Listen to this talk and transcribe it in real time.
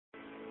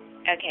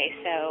Okay,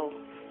 so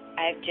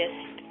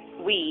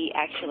we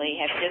actually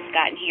have just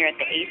gotten here at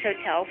the Ace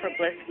Hotel for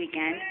BLISS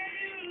Weekend,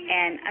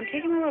 and I'm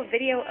taking a little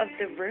video of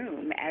the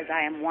room, as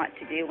I am wont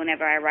to do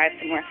whenever I arrive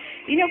somewhere.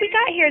 You know, we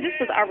got here, this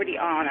was already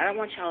on. I don't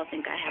want y'all to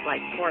think I have,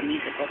 like, poor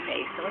musical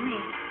taste, so let me...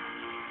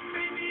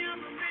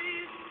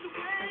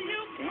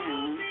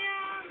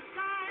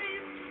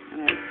 I'm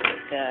going to put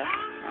the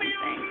wrong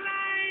thing.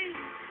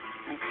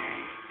 Okay.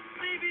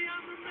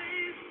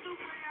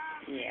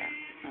 Yeah,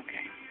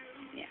 okay.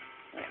 Yeah,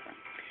 whatever.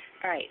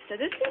 All right, so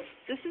this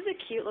is a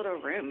cute little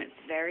room. It's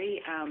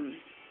very, and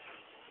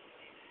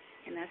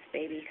that's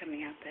baby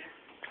coming out the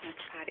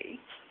potty.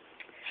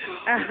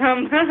 I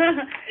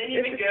didn't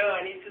even go.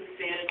 I need some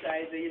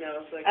sanitizer, you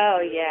know. So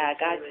yeah,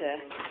 got to.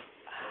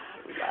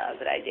 Love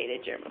that I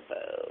dated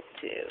germaphobe,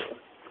 too.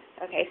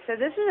 Okay, so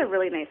this is a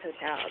really nice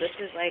hotel. This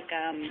is like,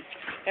 we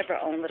have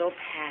our own little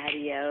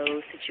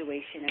patio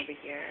situation over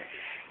here.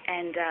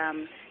 And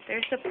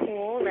there's the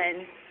pool,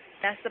 and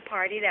that's the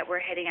party that we're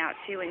heading out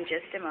to in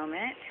just a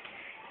moment.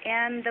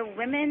 And the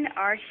women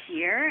are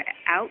here,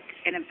 out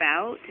and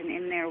about, and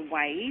in their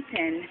white,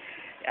 and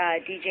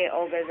DJ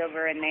Olga's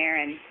over in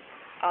there, and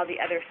all the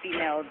other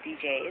female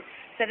DJs.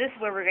 So this is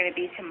where we're going to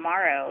be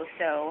tomorrow.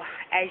 So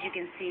as you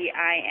can see,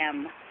 I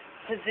am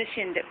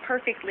positioned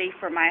perfectly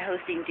for my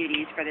hosting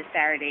duties for the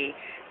Saturday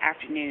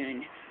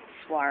afternoon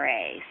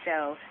soiree.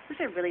 So this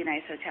is a really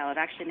nice hotel. I've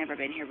actually never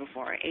been here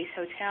before. Ace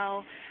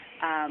Hotel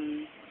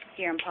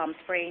here in Palm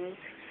Springs.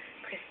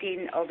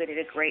 Christine and Olga did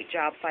a great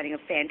job finding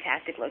a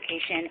fantastic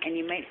location, and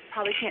you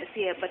probably can't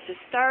see it, but the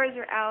stars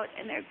are out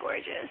and they're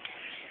gorgeous.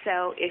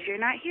 So if you're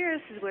not here,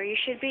 this is where you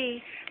should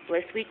be.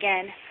 BLISS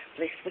Weekend,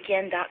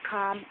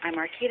 blissweekend.com. I'm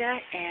Arquita,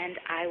 and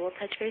I will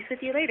touch base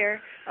with you later.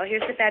 Oh,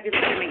 here's the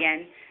fabulous room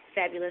again.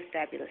 Fabulous,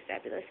 fabulous,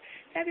 fabulous,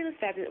 fabulous,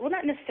 fabulous. Well,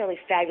 not necessarily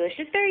fabulous,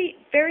 just very,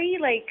 very,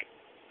 like,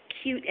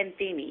 cute and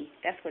themey.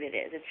 That's what it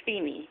is. It's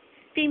themey.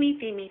 Themey,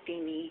 themey,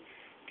 themey,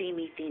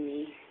 themey,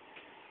 themey,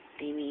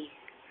 themey.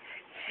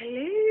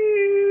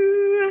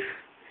 Hello.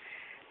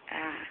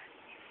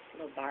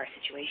 Little bar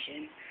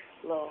situation,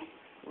 little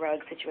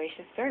rug situation.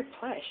 It's very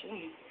plush.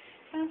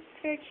 Well,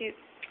 it's very cute.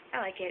 I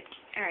like it.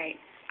 All right.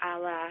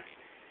 I'll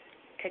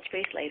touch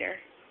base later.